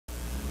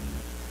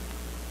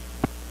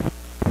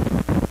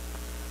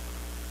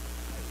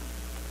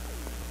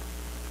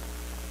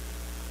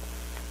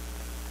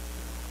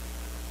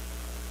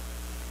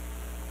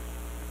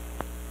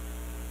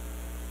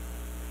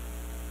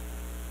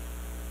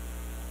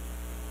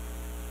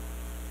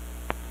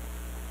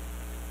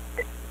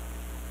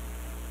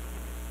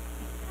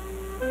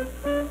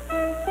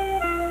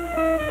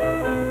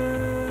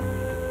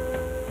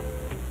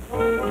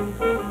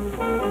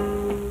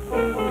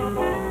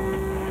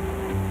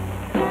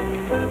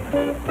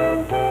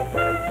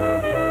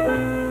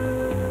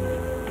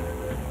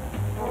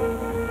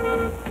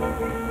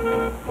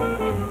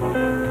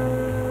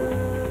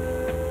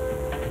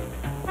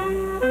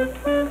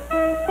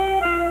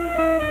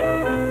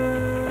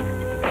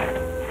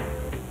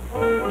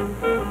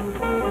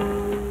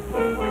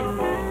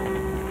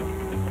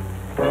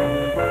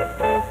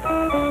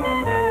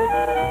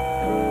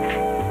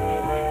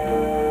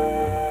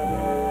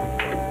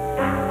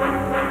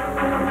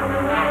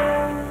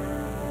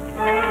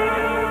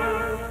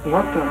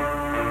What the?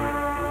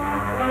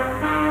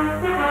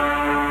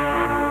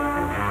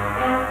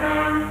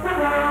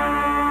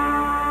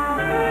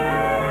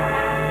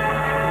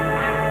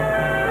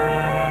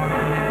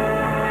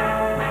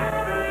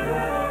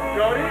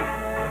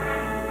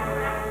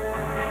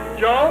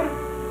 Joan?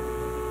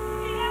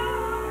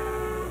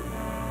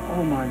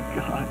 Oh, my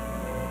God.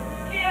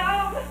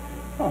 Jim!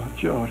 Oh,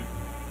 Joan.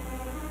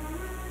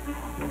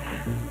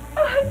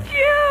 Oh,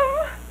 Jim!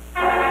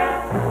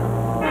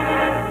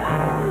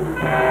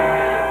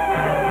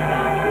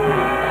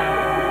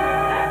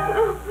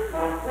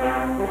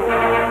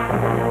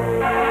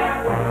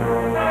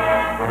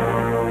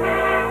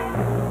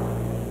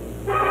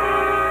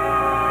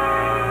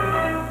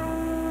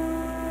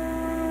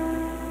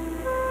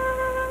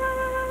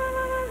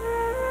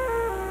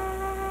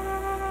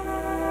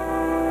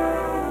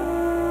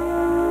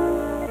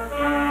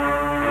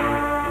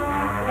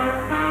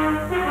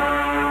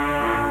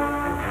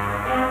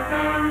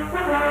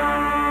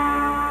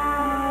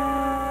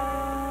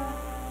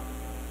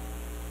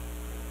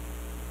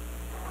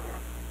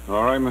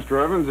 All right,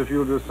 Mr. Evans, if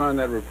you'll just sign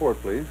that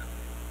report, please.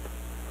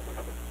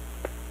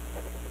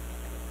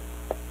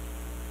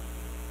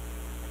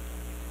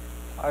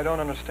 I don't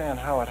understand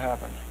how it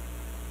happened.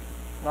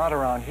 Not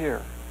around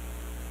here.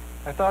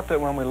 I thought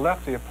that when we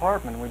left the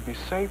apartment, we'd be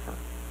safer.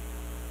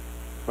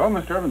 Well,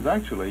 Mr. Evans,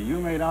 actually, you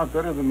made out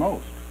better than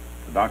most.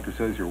 The doctor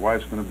says your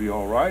wife's going to be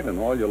all right, and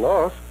all you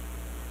lost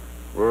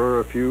were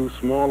a few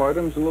small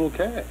items and a little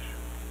cash.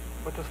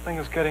 But this thing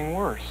is getting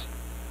worse.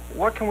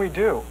 What can we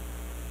do?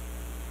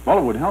 Well,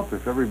 it would help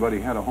if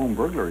everybody had a home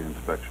burglary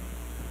inspection.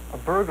 A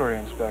burglary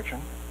inspection?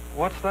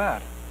 What's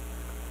that?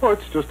 Well,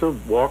 it's just a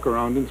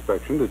walk-around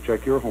inspection to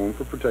check your home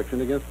for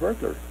protection against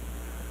burglary.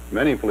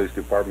 Many police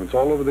departments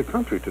all over the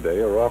country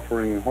today are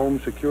offering home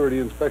security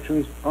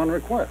inspections on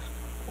request.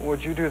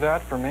 Would you do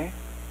that for me?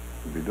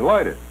 I'd be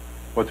delighted.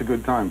 What's a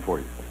good time for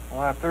you?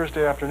 Well, I have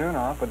Thursday afternoon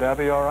off. Would that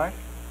be all right?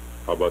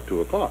 How about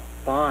 2 o'clock?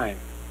 Fine.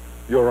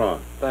 You're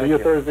on. Thank See you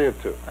you. Thursday at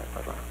 2. All right,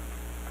 bye-bye.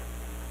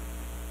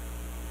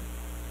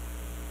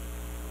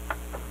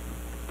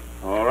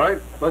 All right,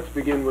 let's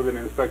begin with an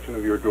inspection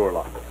of your door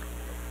locks.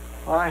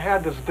 I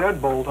had this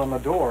deadbolt on the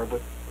door,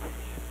 but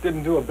it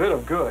didn't do a bit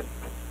of good.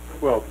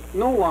 Well,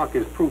 no lock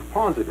is proof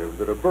positive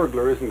that a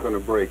burglar isn't going to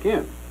break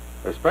in,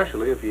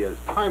 especially if he has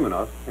time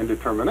enough and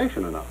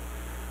determination enough.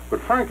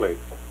 But frankly,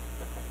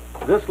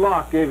 this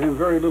lock gave him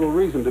very little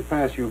reason to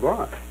pass you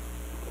by.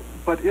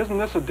 But isn't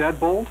this a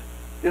deadbolt?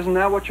 Isn't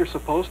that what you're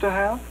supposed to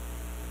have?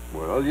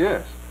 Well,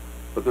 yes,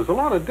 but there's a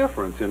lot of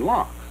difference in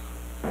locks.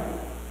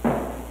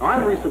 I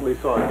recently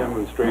saw a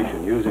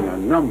demonstration using a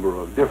number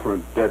of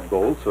different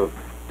deadbolts of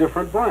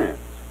different brands.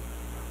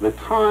 The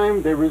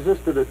time they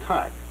resisted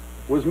attack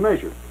was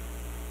measured.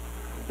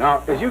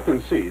 Now, as you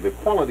can see, the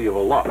quality of a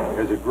lock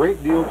has a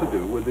great deal to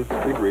do with its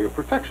degree of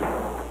protection.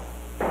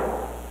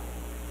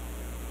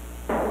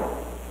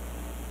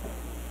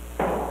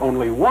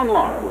 Only one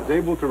lock was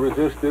able to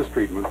resist this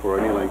treatment for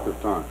any length of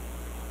time.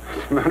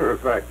 As a matter of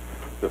fact,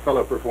 the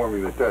fellow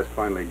performing the test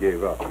finally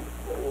gave up.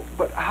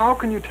 But how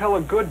can you tell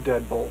a good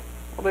deadbolt?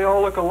 Well, they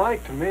all look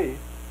alike to me.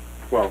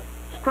 Well,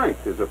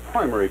 strength is a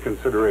primary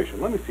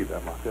consideration. Let me see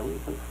that lock. Thank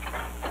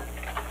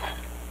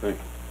you.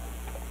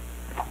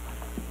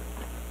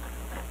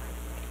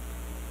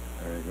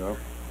 There you go.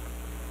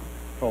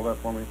 Hold that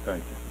for me.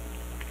 Thank you.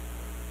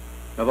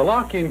 Now, the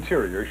lock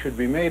interior should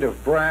be made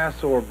of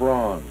brass or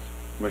bronze,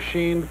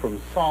 machined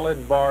from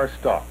solid bar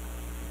stock.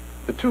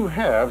 The two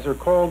halves are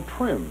called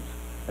trims,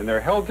 and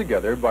they're held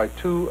together by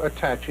 2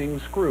 attaching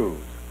screws.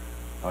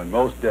 On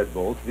most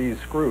deadbolts, these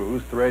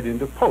screws thread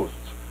into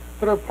posts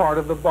that are part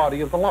of the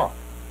body of the lock.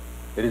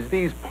 It is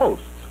these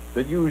posts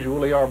that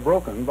usually are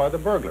broken by the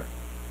burglar.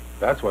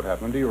 That's what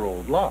happened to your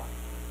old lock.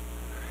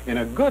 In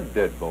a good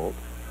deadbolt,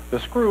 the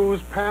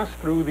screws pass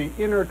through the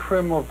inner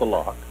trim of the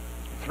lock,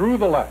 through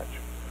the latch,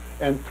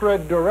 and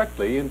thread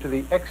directly into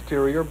the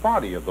exterior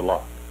body of the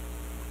lock.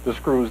 The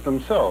screws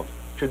themselves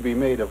should be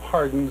made of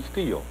hardened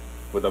steel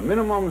with a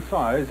minimum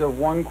size of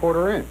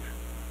 1/4 inch.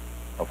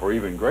 For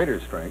even greater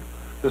strength,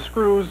 the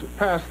screws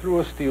pass through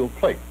a steel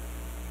plate.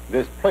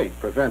 This plate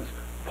prevents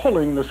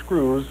pulling the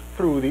screws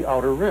through the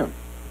outer rim.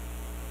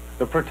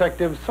 The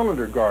protective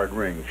cylinder guard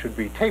ring should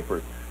be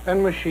tapered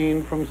and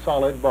machined from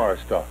solid bar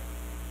stock.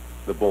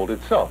 The bolt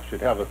itself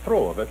should have a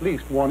throw of at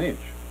least 1 inch.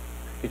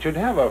 It should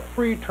have a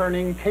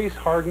free-turning,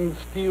 case-hardened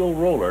steel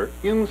roller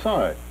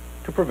inside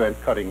to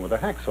prevent cutting with a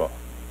hacksaw.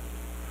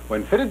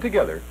 When fitted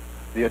together,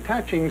 the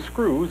attaching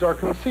screws are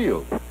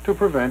concealed to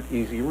prevent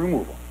easy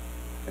removal.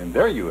 And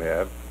there you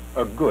have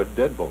a good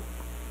deadbolt.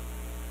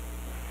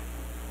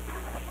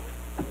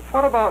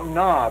 What about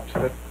knobs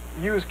that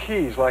use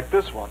keys like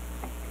this one?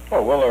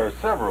 Oh, well, there are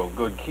several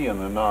good key in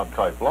the knob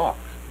type locks.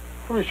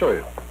 Let me show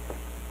you.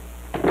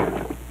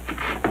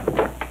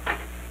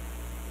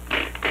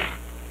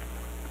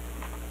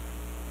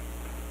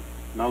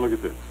 Now look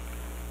at this.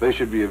 They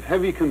should be of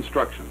heavy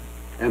construction,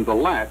 and the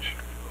latch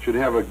should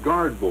have a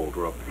guard bolt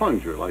or a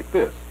plunger like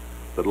this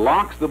that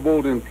locks the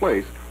bolt in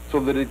place so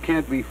that it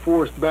can't be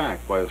forced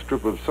back by a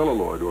strip of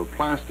celluloid or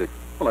plastic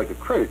like a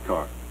credit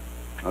card.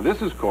 Now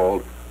this is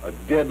called a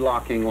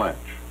deadlocking latch.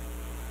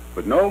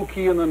 But no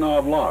key in the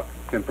knob lock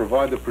can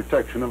provide the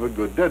protection of a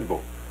good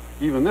deadbolt.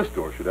 Even this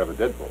door should have a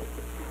deadbolt.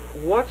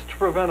 What's to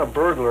prevent a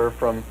burglar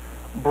from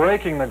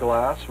breaking the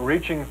glass,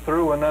 reaching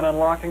through, and then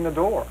unlocking the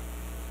door?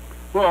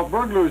 Well,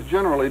 burglars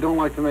generally don't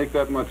like to make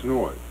that much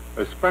noise,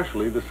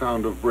 especially the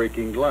sound of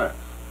breaking glass.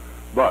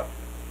 But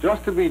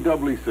just to be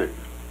doubly safe,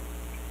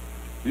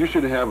 you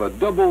should have a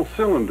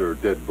double-cylinder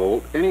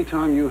deadbolt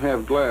anytime you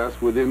have glass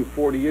within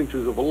 40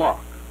 inches of a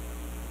lock.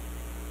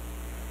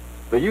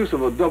 The use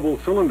of a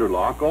double-cylinder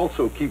lock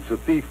also keeps a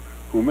thief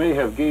who may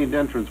have gained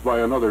entrance by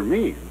another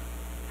means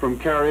from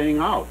carrying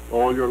out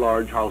all your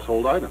large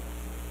household items.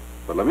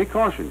 But let me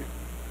caution you,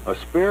 a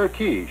spare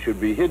key should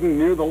be hidden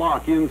near the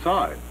lock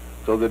inside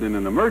so that in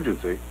an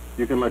emergency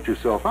you can let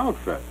yourself out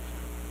fast.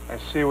 I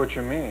see what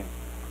you mean.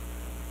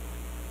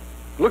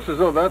 Looks as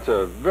though that's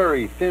a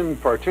very thin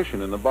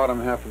partition in the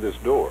bottom half of this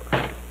door.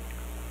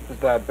 Is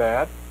that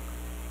bad?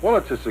 Well,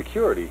 it's a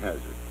security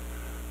hazard.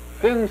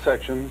 Thin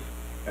sections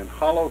and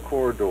hollow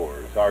core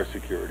doors are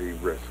security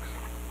risks.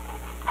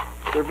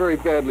 They're very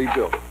badly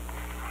built,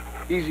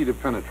 easy to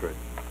penetrate.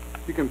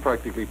 You can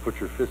practically put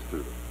your fist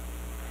through them.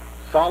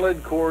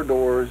 Solid core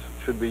doors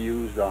should be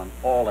used on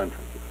all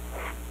entrances.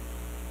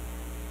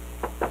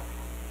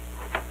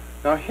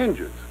 Now,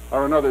 hinges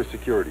are another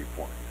security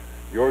point.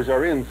 Yours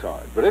are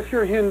inside, but if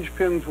your hinge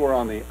pins were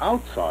on the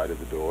outside of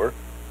the door,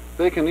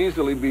 they can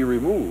easily be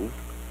removed,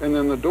 and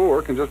then the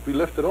door can just be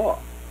lifted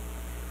off.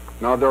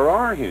 Now, there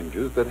are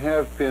hinges that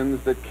have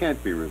pins that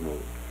can't be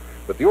removed,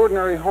 but the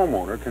ordinary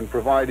homeowner can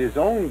provide his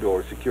own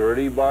door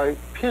security by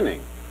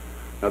pinning.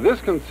 Now,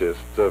 this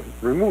consists of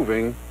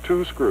removing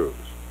 2 screws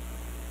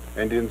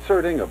and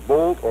inserting a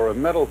bolt or a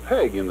metal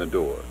peg in the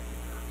door,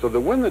 so that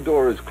when the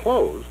door is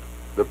closed,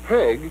 the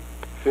peg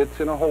fits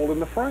in a hole in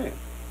the frame.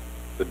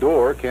 The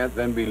door can't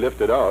then be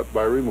lifted out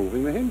by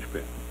removing the hinge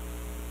pin.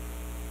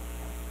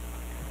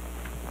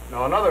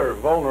 Now, another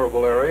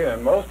vulnerable area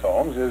in most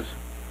homes is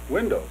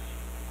windows.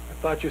 I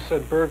thought you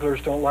said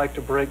burglars don't like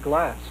to break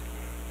glass.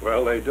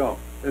 Well, they don't,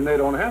 and they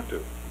don't have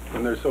to,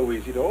 and they're so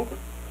easy to open.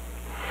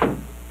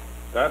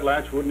 That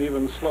latch wouldn't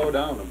even slow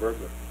down a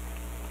burglar.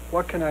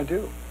 What can I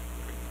do?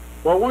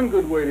 Well, one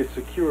good way to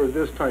secure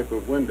this type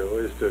of window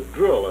is to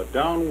drill a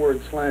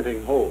downward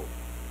slanting hole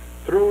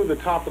through the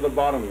top of the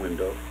bottom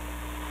window,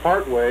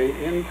 partway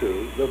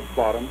into the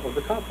bottom of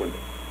the top window.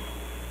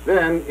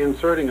 Then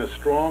inserting a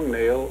strong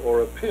nail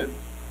or a pin,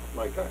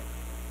 like that.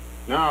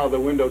 Now the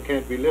window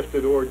can't be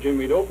lifted or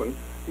jimmied open,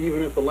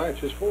 even if the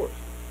latch is forced.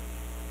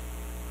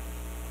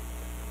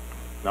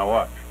 Now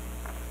watch.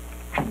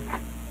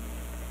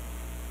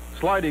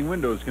 Sliding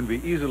windows can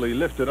be easily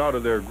lifted out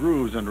of their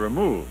grooves and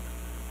removed,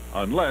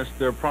 unless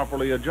they're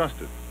properly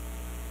adjusted.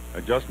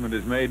 Adjustment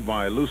is made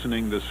by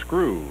loosening the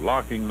screw,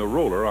 locking the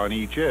roller on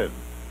each end,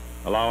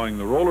 allowing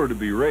the roller to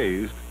be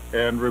raised,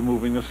 and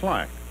removing the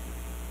slack.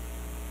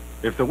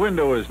 If the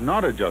window is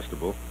not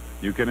adjustable,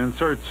 you can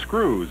insert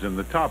screws in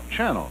the top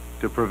channel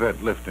to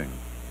prevent lifting.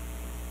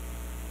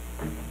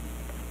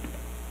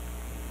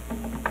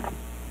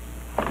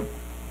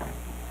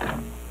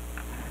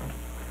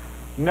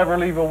 Never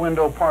leave a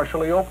window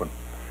partially open.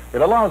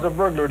 It allows a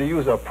burglar to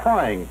use a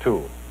prying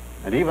tool,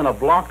 and even a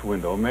blocked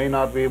window may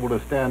not be able to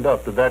stand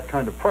up to that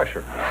kind of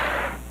pressure.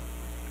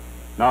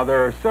 Now,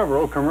 there are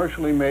several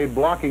commercially made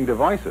blocking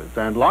devices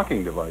and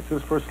locking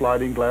devices for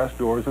sliding glass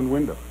doors and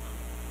windows.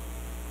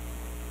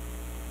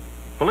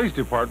 Police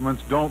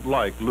departments don't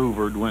like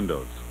louvered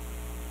windows.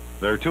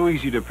 They're too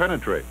easy to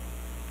penetrate,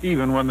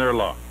 even when they're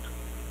locked.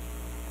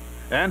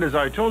 And as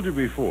I told you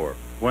before,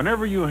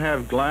 whenever you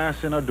have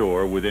glass in a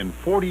door within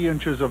 40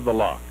 inches of the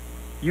lock,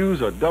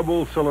 use a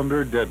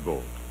double-cylinder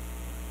deadbolt.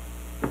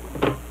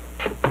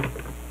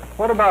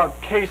 What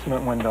about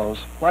casement windows,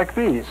 like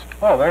these?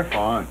 Oh, they're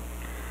fine.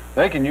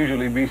 They can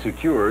usually be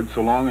secured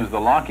so long as the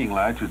locking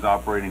latch is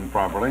operating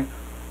properly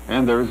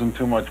and there isn't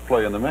too much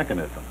play in the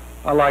mechanism.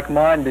 I like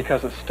mine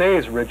because it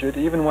stays rigid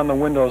even when the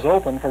window's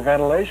open for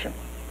ventilation.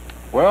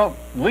 Well,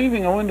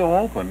 leaving a window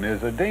open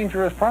is a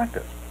dangerous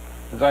practice.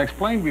 As I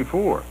explained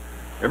before,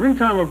 every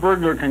time a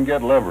burglar can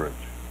get leverage,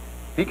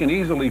 he can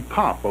easily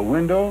pop a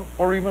window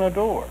or even a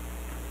door.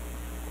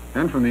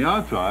 And from the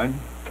outside,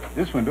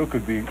 this window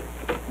could be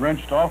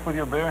wrenched off with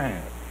your bare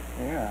hand.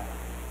 Yeah.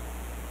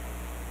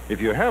 If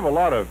you have a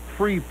lot of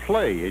free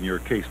play in your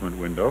casement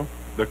window,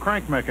 the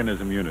crank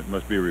mechanism unit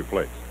must be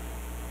replaced.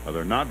 Now,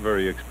 they're not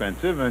very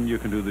expensive, and you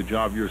can do the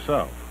job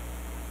yourself.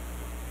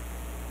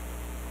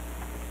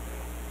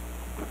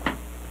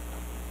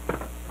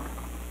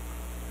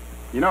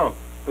 You know,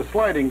 the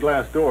sliding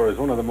glass door is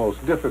one of the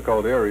most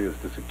difficult areas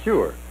to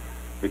secure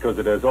because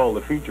it has all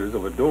the features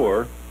of a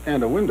door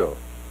and a window.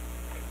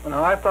 Well,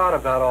 now, I thought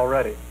of that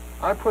already.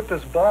 I put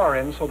this bar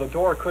in so the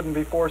door couldn't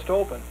be forced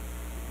open.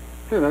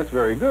 Yeah, that's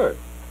very good.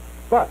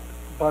 But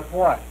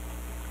what?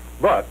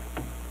 But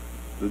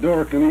the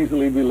door can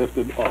easily be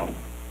lifted off,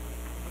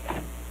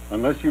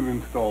 unless you've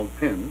installed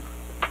pins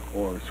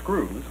or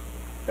screws,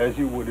 as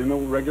you would in a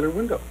regular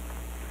window.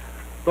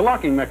 The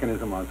locking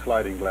mechanism on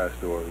sliding glass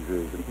doors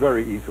is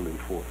very easily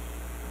forced,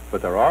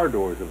 but there are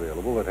doors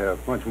available that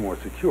have much more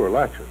secure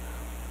latches.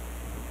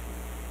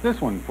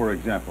 This one, for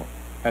example,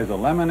 has a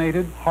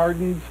laminated,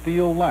 hardened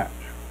steel latch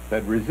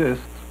that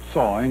resists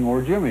sawing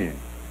or jimmying.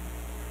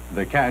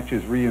 The catch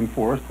is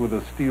reinforced with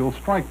a steel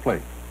strike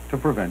plate to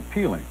prevent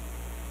peeling.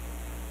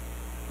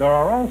 There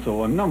are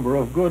also a number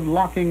of good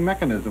locking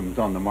mechanisms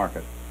on the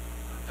market.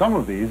 Some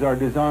of these are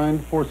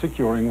designed for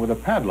securing with a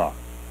padlock,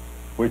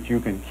 which you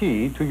can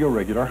key to your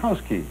regular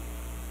house key.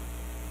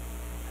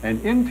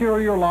 And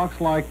interior locks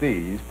like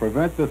these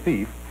prevent the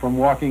thief from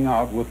walking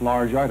out with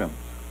large items.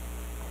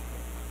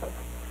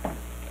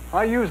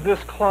 I use this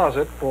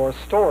closet for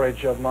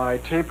storage of my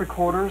tape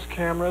recorders,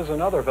 cameras,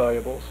 and other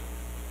valuables.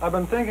 I've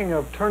been thinking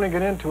of turning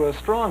it into a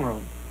strong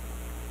room.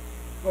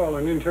 Well,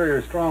 an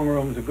interior strong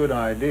room is a good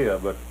idea,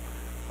 but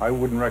I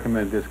wouldn't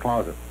recommend this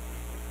closet.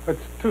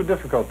 It's too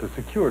difficult to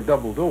secure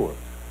double doors.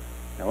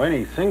 Now,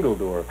 any single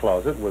door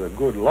closet with a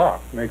good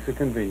lock makes a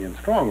convenient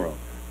strong room.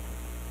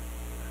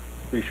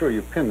 Be sure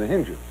you pin the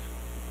hinges.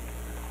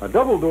 Now,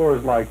 double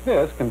doors like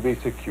this can be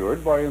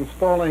secured by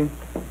installing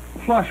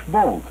flush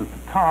bolts at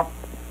the top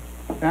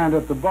and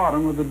at the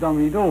bottom of the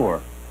dummy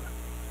door.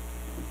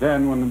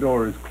 Then, when the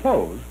door is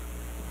closed,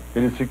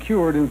 it is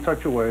secured in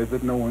such a way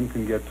that no one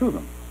can get to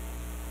them.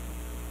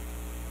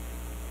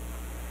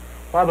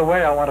 By the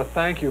way, I want to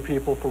thank you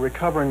people for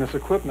recovering this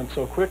equipment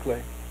so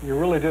quickly. You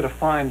really did a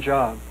fine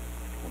job.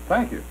 Well,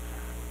 thank you.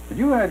 But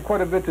you had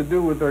quite a bit to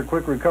do with their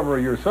quick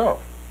recovery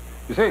yourself.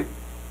 You see,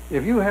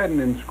 if you hadn't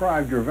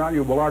inscribed your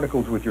valuable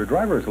articles with your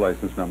driver's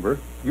license number,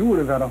 you would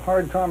have had a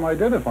hard time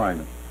identifying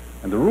them.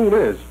 And the rule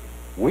is,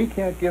 we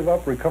can't give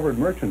up recovered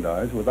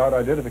merchandise without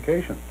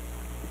identification.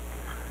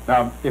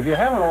 Now, if you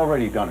haven't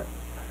already done it,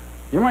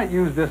 you might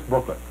use this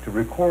booklet to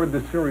record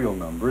the serial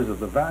numbers of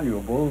the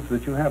valuables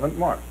that you haven't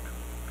marked.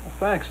 Well,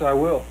 thanks, I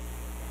will.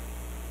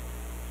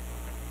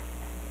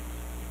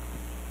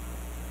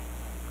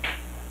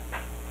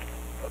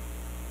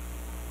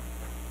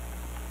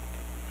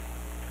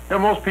 Now,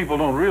 most people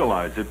don't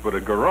realize it, but a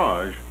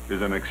garage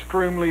is an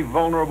extremely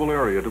vulnerable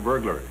area to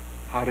burglary.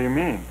 How do you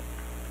mean?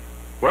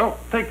 Well,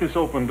 take this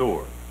open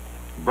door.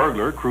 A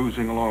burglar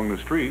cruising along the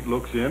street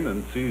looks in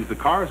and sees the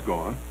car's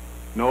gone,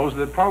 knows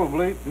that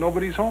probably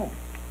nobody's home.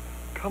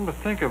 Come to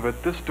think of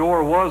it, this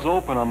door was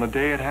open on the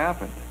day it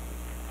happened.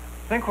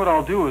 I think what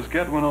I'll do is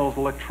get one of those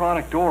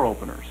electronic door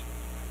openers.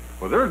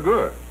 Well, they're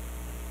good.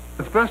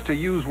 It's best to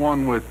use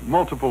one with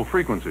multiple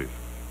frequencies.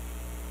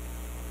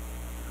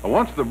 Now,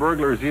 once the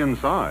burglar's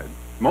inside,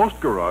 most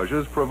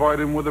garages provide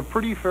him with a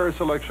pretty fair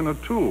selection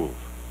of tools.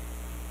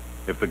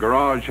 If the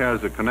garage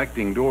has a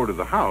connecting door to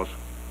the house,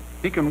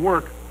 he can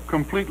work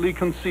completely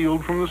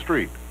concealed from the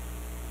street.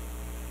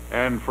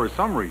 And for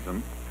some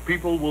reason,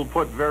 people will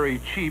put very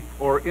cheap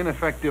or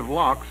ineffective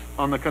locks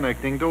on the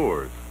connecting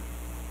doors.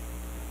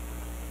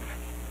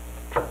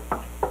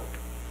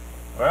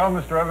 Well,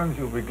 Mr. Evans,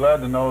 you'll be glad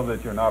to know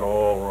that you're not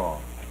all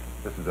wrong.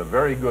 This is a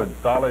very good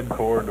solid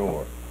core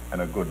door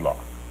and a good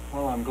lock.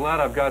 Well, I'm glad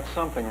I've got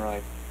something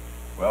right.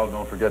 Well,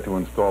 don't forget to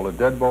install a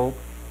deadbolt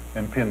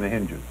and pin the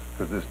hinges,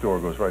 because this door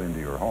goes right into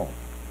your home.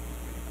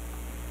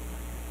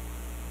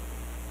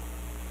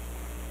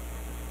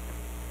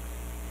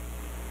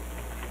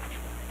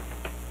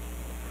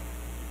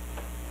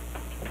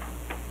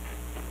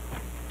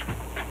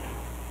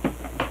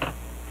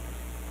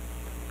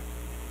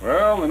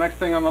 Well, the next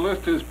thing on the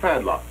list is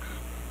padlocks.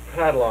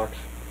 Padlocks.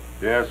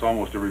 Yes,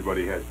 almost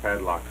everybody has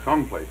padlocks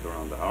someplace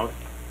around the house.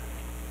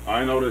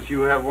 I notice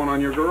you have one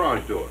on your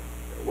garage door.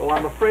 Well,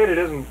 I'm afraid it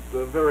isn't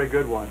a very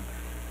good one.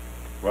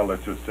 Well,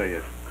 let's just say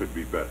it could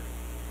be better.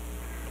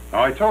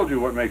 Now, I told you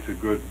what makes a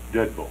good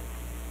deadbolt.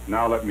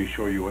 Now let me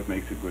show you what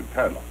makes a good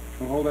padlock.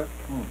 Can you hold that?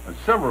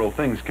 Several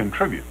things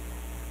contribute.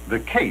 The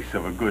case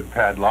of a good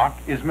padlock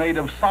is made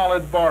of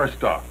solid bar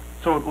stock,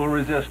 so it will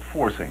resist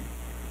forcing.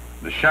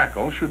 The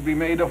shackle should be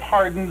made of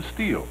hardened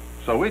steel,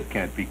 so it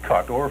can't be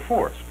cut or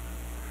forced.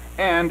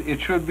 And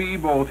it should be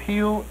both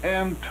heel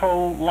and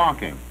toe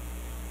locking.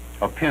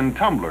 A pin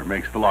tumbler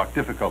makes the lock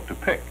difficult to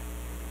pick.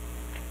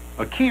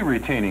 A key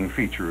retaining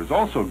feature is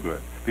also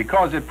good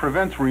because it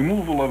prevents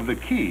removal of the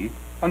key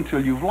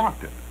until you've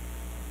locked it.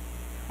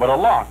 But a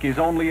lock is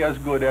only as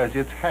good as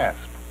its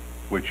hasp,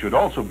 which should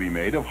also be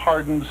made of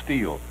hardened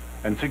steel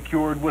and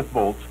secured with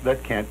bolts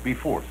that can't be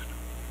forced.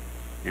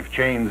 If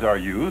chains are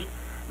used,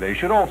 they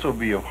should also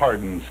be of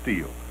hardened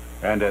steel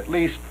and at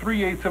least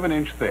 3/8 of an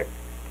inch thick.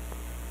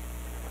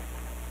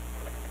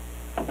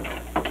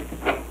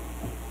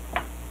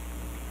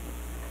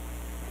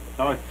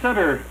 Now, a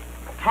center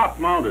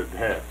top-mounted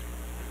hasp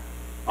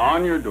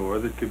on your door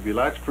that could be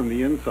latched from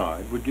the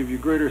inside would give you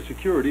greater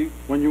security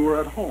when you were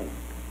at home.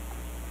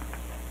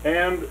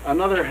 And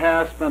another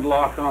hasp and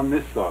lock on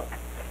this side.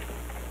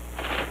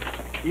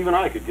 Even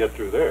I could get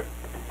through there.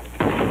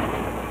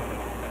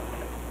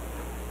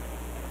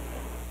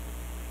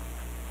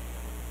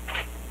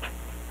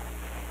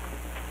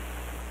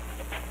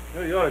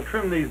 You ought to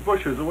trim these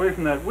bushes away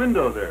from that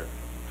window there,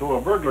 so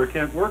a burglar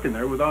can't work in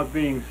there without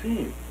being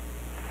seen.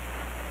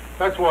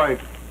 That's why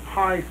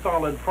high,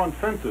 solid front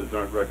fences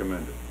aren't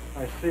recommended.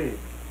 I see.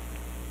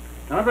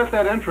 Now, I bet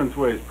that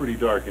entranceway is pretty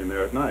dark in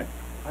there at night.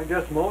 I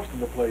guess most of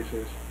the place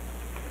is.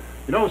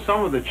 You know,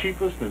 some of the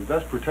cheapest and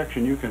best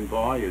protection you can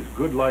buy is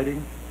good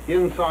lighting,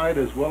 inside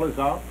as well as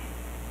out.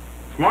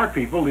 Smart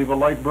people leave a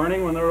light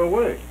burning when they're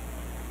away.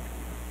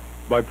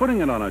 By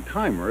putting it on a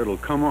timer, it'll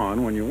come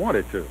on when you want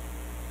it to.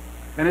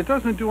 And it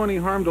doesn't do any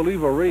harm to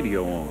leave a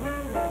radio on.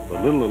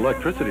 The little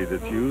electricity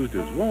that's used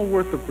is well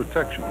worth the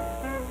protection.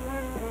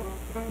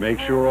 Make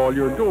sure all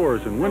your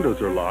doors and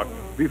windows are locked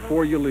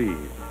before you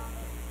leave.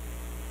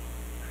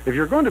 If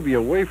you're going to be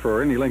away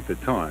for any length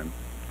of time,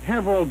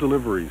 have all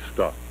deliveries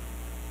stopped.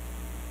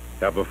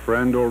 Have a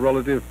friend or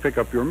relative pick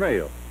up your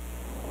mail.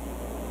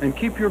 And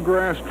keep your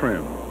grass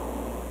trimmed.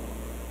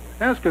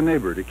 Ask a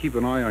neighbor to keep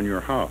an eye on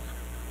your house.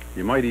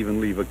 You might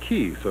even leave a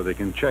key so they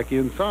can check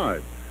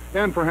inside,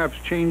 and perhaps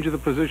change the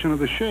position of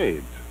the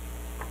shades.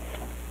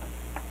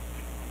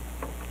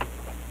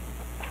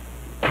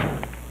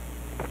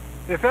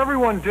 If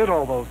everyone did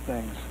all those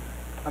things,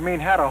 I mean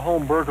had a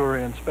home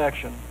burglary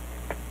inspection,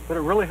 would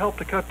it really help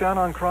to cut down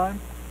on crime?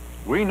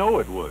 We know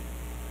it would.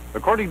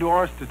 According to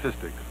our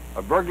statistics,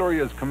 a burglary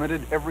is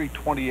committed every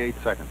 28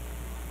 seconds.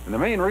 And the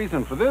main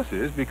reason for this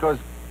is because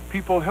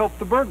people help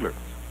the burglars.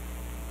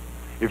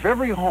 If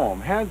every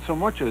home had so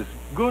much as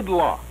good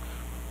locks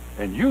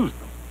and used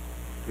them,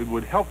 it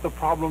would help the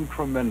problem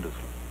tremendously.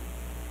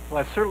 Well,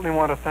 I certainly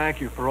want to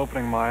thank you for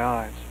opening my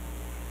eyes.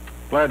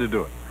 Glad to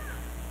do it.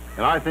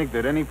 And I think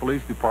that any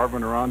police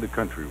department around the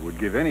country would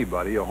give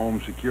anybody a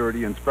home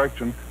security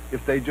inspection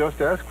if they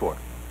just ask for it.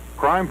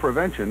 Crime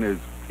prevention is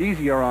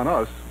easier on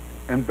us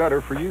and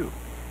better for you.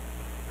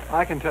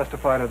 I can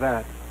testify to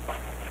that.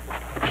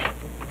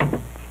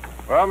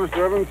 Well, Mr.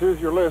 Evans, here's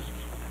your list.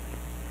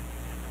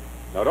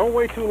 Now, don't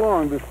wait too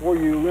long before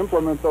you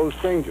implement those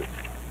changes.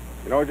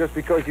 You know, just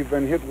because you've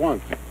been hit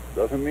once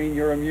doesn't mean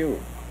you're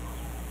immune.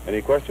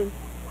 Any questions?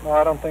 No,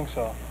 I don't think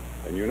so.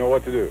 Then you know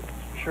what to do.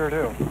 Sure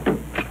do.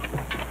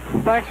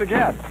 Thanks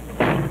again.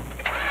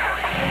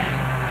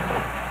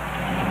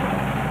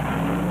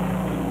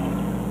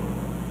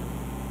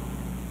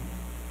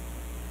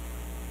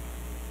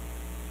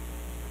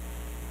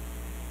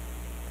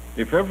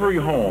 If every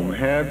home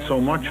had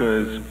so much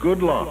as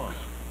good locks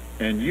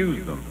and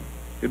used them,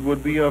 it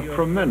would be of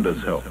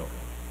tremendous help.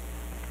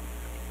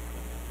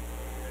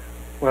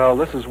 Well,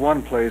 this is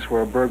one place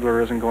where a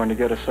burglar isn't going to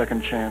get a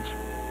second chance.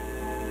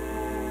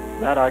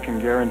 That I can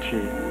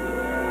guarantee.